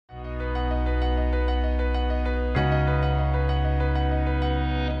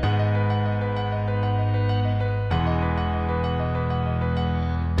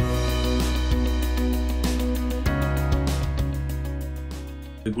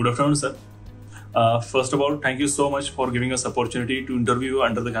Good afternoon, sir. First of all, thank you so much for giving us opportunity to interview you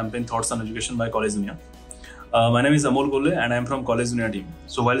under the campaign Thoughts on Education by College Dunia. My name is Amol Golle and I am from College Dunia team.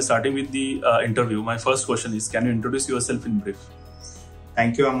 So while starting with the interview, my first question is, can you introduce yourself in brief?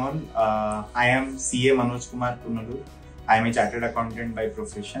 Thank you, Amol. I am CA Manoj Kumar Punalur. I am a chartered accountant by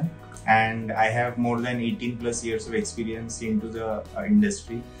profession and I have more than 18 plus years of experience into the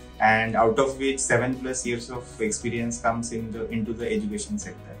industry, and out of which 7 plus years of experience comes into the education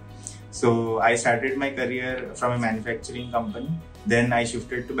sector. So I started my career from a manufacturing company, then I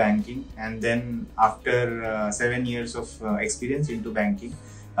shifted to banking, and then after 7 years of experience into banking,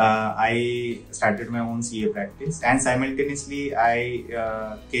 I started my own CA practice, and simultaneously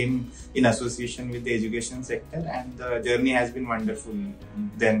I came in association with the education sector, and the journey has been wonderful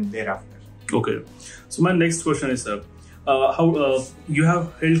thereafter. Okay, so my next question is, how you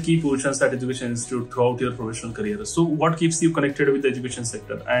have held key positions at Education Institute throughout your professional career. So what keeps you connected with the education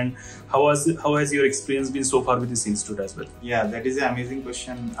sector, and how has your experience been so far with this institute as well? Yeah, that is an amazing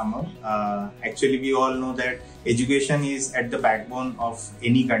question, Amar. Actually, we all know that education is at the backbone of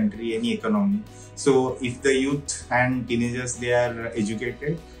any country, any economy. So if the youth and teenagers, they are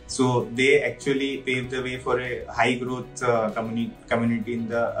educated, so they actually pave the way for a high growth community in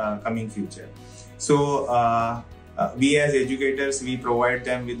the coming future. So we as educators, we provide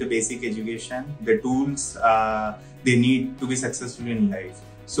them with the basic education, the tools they need to be successful in life.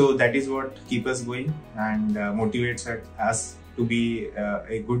 So that is what keeps us going and motivates us to be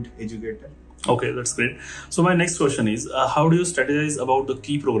a good educator. Okay, that's great. So my next question is, how do you strategize about the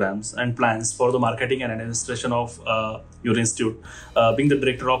key programs and plans for the marketing and administration of your institute, being the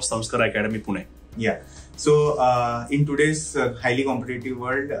director of Samskara Academy, Pune? Yeah. So in today's highly competitive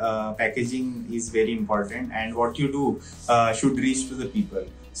world, packaging is very important, and what you do should reach to the people.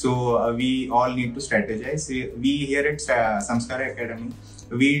 So we all need to strategize. We here at Samskara Academy,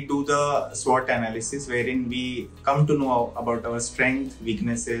 we do the SWOT analysis, wherein we come to know about our strengths,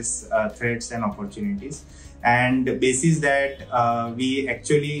 weaknesses, threats and opportunities. And basis that, we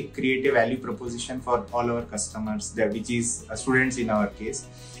actually create a value proposition for all our customers, which is students in our case.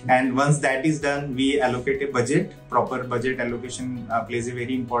 And once that is done, we allocate a budget. Proper budget allocation plays a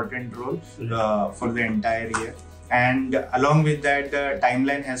very important role for the entire year. And along with that, the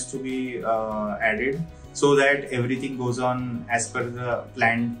timeline has to be added so that everything goes on as per the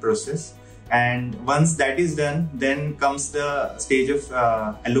planned process. And once that is done, then comes the stage of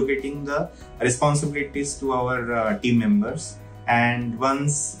allocating the responsibilities to our team members. And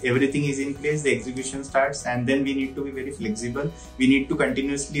once everything is in place, the execution starts, and then we need to be very flexible. We need to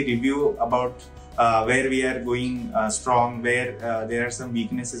continuously review about where we are going strong, where there are some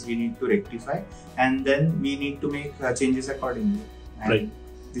weaknesses we need to rectify, and then we need to make changes accordingly. And right.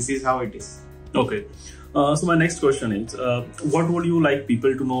 This is how it is. Okay. So my next question is, what would you like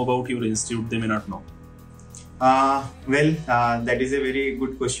people to know about your institute they may not know? That is a very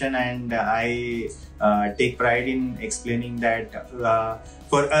good question, and I take pride in explaining that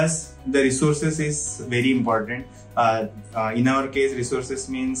for us, the resources is very important. In our case, resources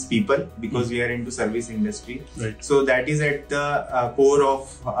means people, because we are into service industry. Right. So that is at the core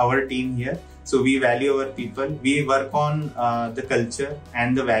of our team here. So we value our people. We work on the culture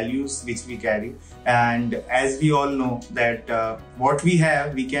and the values which we carry. And as we all know that what we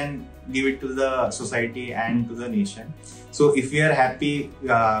have, we can give it to the society and to the nation. So if we are happy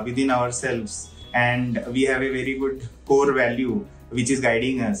within ourselves and we have a very good core value which is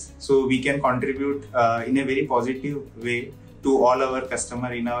guiding us, so we can contribute in a very positive way to all our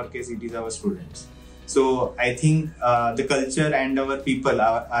customers. In our case, it is our students. So I think the culture and our people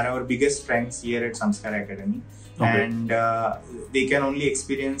are our biggest strengths here at Samskara Academy. Okay. And they can only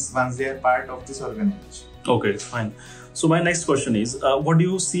experience once they are part of this organization. Okay, fine. So my next question is, what do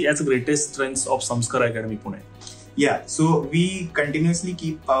you see as the greatest strengths of Samskara Academy, Pune? Yeah, so we continuously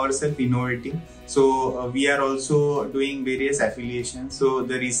keep ourselves innovating. So we are also doing various affiliations. So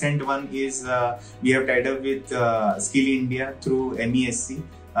the recent one is we have tied up with Skill India through MESC,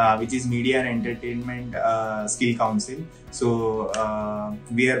 which is Media and Entertainment Skill Council. So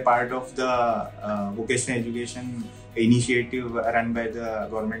we are part of the vocational education initiative run by the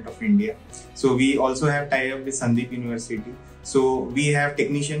Government of India. So we also have tie-up with Sandeep University. So we have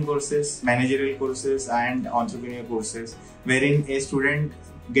technician courses, managerial courses and entrepreneur courses, wherein a student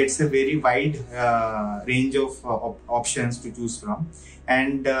gets a very wide range of options to choose from.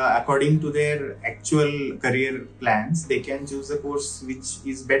 And according to their actual career plans, they can choose a course which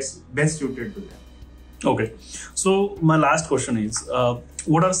is best suited to them. Okay. So my last question is,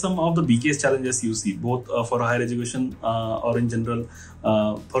 what are some of the biggest challenges you see, both for higher education or in general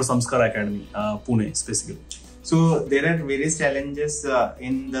for Samskara Academy, Pune specifically? So there are various challenges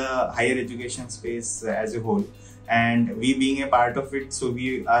in the higher education space as a whole, and we being a part of it, so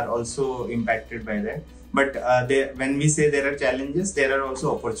we are also impacted by that. But when we say there are challenges, there are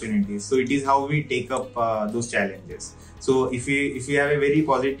also opportunities. So it is how we take up those challenges. So if we have a very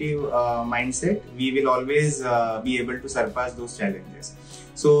positive mindset, we will always be able to surpass those challenges.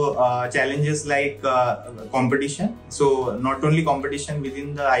 So challenges like competition. So not only competition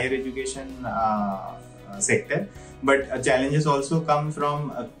within the higher education sector, but challenges also come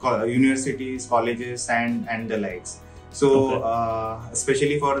from universities, colleges, and the likes. So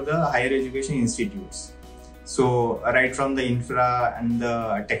especially for the higher education institutes. So right from the infra and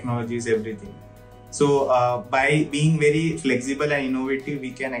the technologies, everything. So by being very flexible and innovative,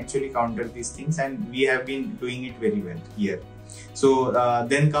 we can actually counter these things, and we have been doing it very well here. So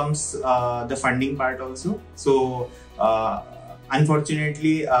then comes the funding part also. So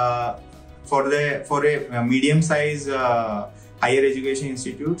unfortunately, for a medium size higher education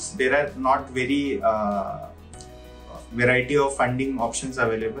institutes, there are not very variety of funding options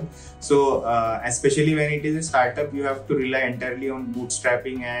available. So especially when it is a startup, you have to rely entirely on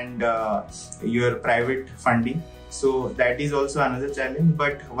bootstrapping and your private funding. So that is also another challenge,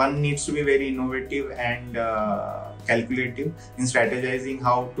 but one needs to be very innovative and calculative in strategizing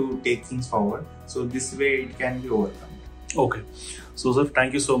how to take things forward. So this way it can be overcome. Okay. So sir,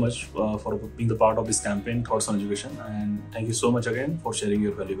 thank you so much for being the part of this campaign, Thoughts on Education, and thank you so much again for sharing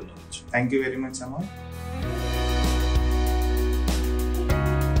your valuable knowledge. Thank you very much, Amar.